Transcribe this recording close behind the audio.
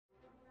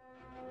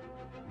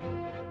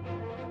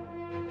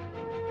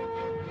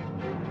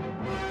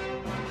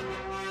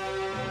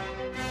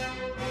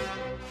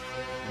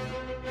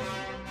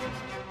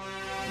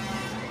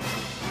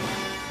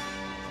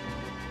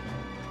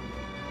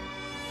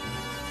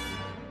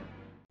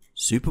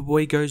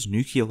Superboy goes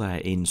nuclear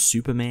in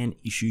Superman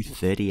issue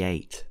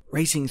 38.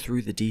 Racing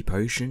through the deep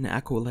ocean,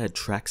 Aqualad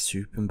tracks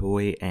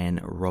Superboy and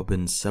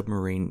Robin's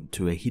submarine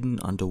to a hidden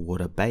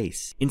underwater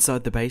base.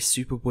 Inside the base,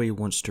 Superboy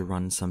wants to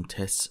run some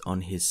tests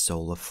on his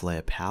solar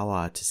flare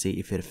power to see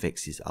if it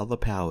affects his other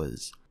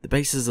powers. The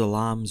base's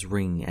alarms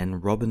ring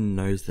and Robin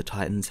knows the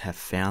Titans have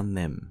found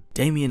them.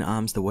 Damian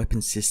arms the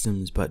weapon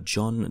systems, but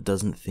John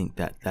doesn't think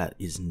that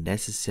is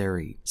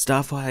necessary.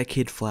 Starfire,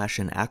 Kid Flash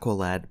and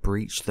Aqualad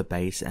breach the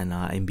base and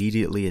are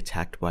immediately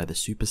attacked by the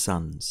Super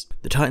Sons.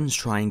 The Titans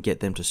try and get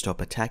them to stop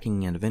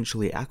attacking, and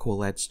eventually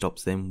Aqualad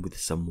stops them with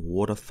some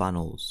water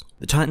funnels.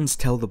 The Titans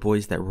tell the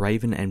boys that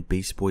Raven and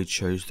Beast Boy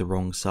chose the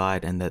wrong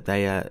side and that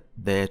they are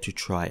there to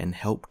try and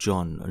help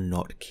John,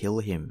 not kill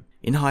him.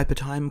 In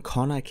Hypertime,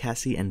 Connor,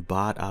 Cassie and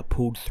Bart are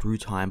pulled through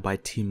time by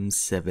Tim's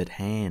severed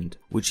hand,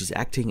 which is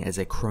acting as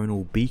a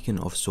chronal beacon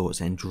of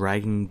sorts and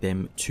dragging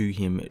them to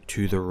him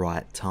to the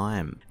right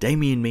time.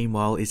 Damian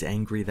meanwhile is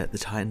angry that the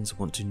Titans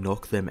want to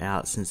knock them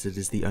out since it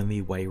is the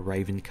only way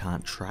Raven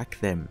can't track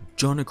them.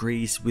 John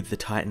agrees with the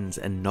Titans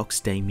and knocks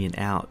Damian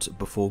out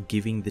before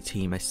giving the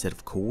team a set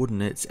of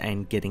coordinates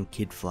and getting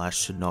Kid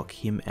Flash to knock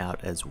him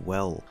out as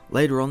well.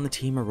 Later on, the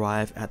team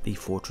arrive at the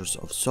Fortress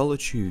of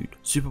Solitude.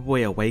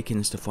 Superboy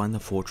awakens to find the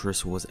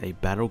fortress was a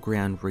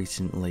battleground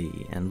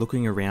recently, and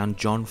looking around,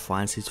 John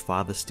finds his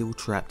father still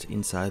trapped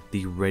inside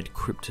the red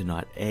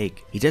kryptonite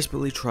egg. He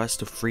desperately tries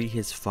to free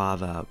his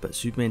father, but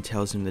Superman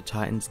tells him the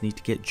Titans need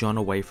to get John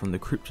away from the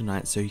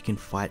kryptonite so he can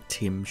fight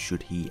Tim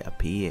should he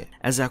appear.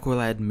 As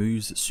Aqualad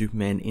moves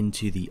Superman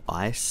into the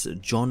ice,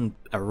 John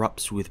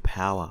erupts with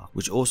power,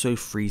 which also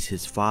frees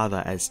his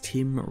father as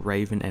Tim,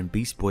 Raven and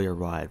Beast Boy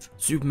arrive.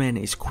 Superman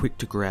is quick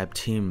to grab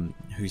Tim,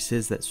 who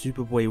says that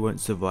Superboy won't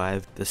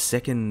survive the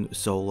second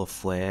solar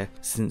flare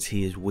since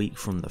he is weak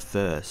from the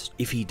first.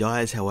 If he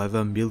dies,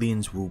 however,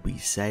 millions will be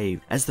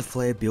saved. As the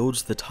flare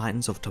builds, the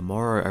Titans of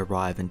Tomorrow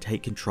arrive and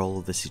take control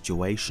of the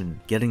situation,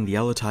 getting the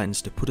other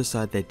Titans to put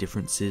aside their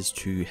differences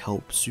to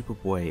help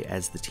Superboy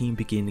as the team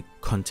begin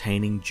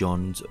containing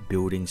John's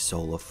building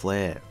solar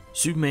flare.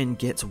 Superman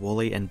gets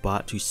Wally and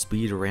Bart to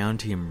speed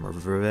around him,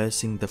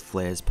 reversing the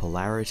flare's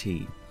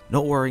polarity.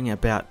 Not worrying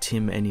about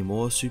Tim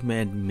anymore,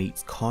 Superman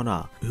meets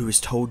Connor, who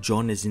is told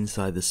John is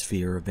inside the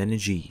sphere of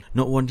energy.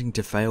 Not wanting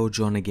to fail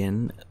John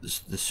again,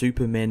 the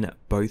Supermen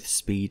both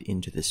speed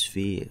into the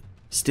sphere.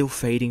 Still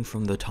fading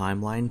from the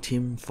timeline,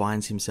 Tim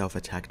finds himself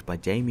attacked by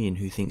Damian,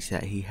 who thinks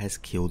that he has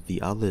killed the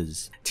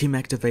others. Tim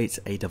activates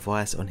a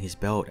device on his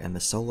belt and the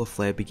solar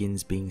flare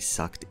begins being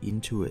sucked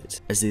into it.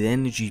 As the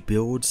energy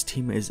builds,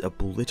 Tim is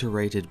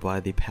obliterated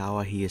by the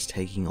power he is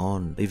taking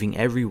on, leaving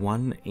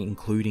everyone,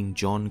 including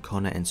John,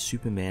 Connor and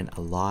Superman,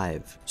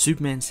 alive.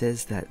 Superman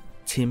says that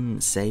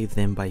Tim saved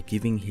them by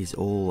giving his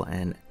all,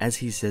 and as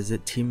he says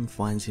it, Tim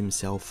finds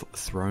himself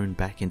thrown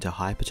back into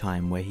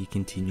Hypertime where he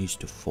continues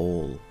to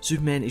fall.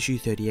 Superman issue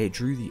 38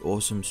 drew the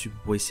awesome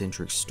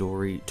Superboy-centric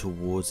story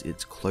towards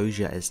its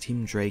closure as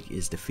Tim Drake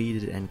is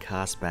defeated and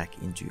cast back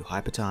into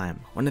Hypertime.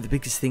 One of the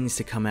biggest things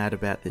to come out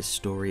about this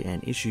story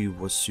and issue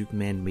was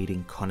Superman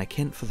meeting Connor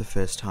Kent for the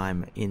first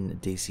time in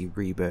DC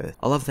Rebirth.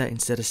 I love that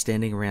instead of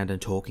standing around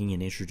and talking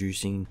and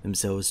introducing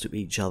themselves to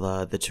each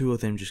other, the two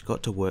of them just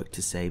got to work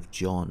to save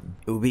John.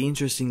 It will be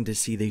interesting to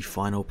see the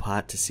final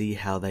part to see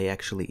how they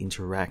actually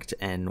interact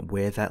and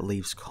where that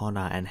leaves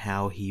Connor and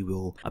how he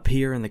will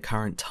appear in the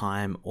current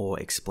time or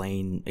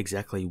explain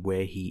exactly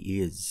where he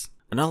is.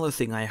 Another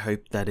thing I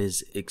hope that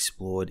is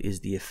explored is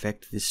the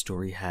effect this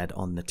story had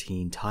on the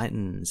Teen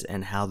Titans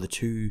and how the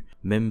two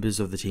members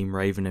of the team,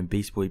 Raven and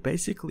Beast Boy,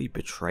 basically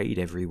betrayed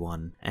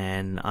everyone,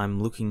 and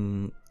I'm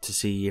looking to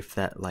see if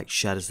that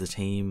shatters the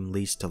team,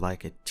 leads to a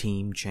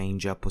team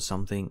change up or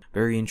something.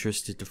 Very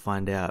interested to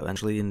find out,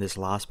 actually, in this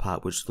last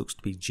part, which looks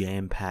to be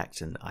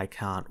jam-packed, and I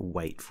can't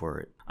wait for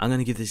it. I'm going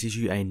to give this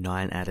issue a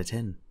 9 out of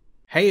 10.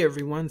 Hey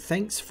everyone,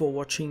 thanks for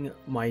watching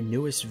my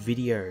newest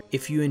video.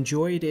 If you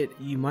enjoyed it,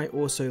 you might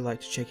also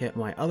like to check out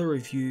my other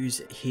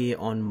reviews here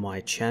on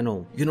my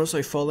channel. You can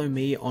also follow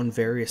me on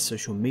various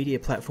social media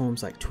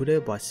platforms like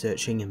Twitter by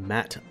searching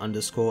Matt_FOS,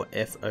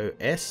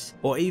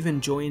 or even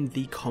join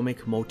the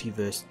Comic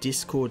Multiverse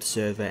Discord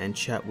server and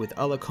chat with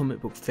other comic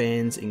book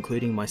fans,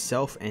 including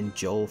myself and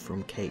Joel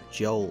from Cape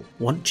Joel.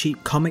 Want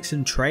cheap comics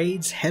and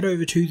trades? Head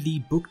over to the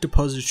book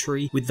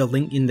depository with the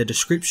link in the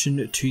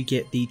description to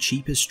get the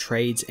cheapest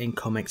trades and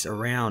comics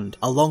around,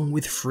 along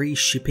with free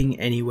shipping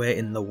anywhere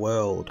in the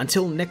world.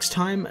 Until next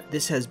time,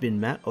 this has been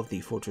Matt of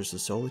the Fortress of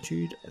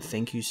Solitude.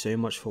 Thank you so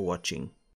much for watching.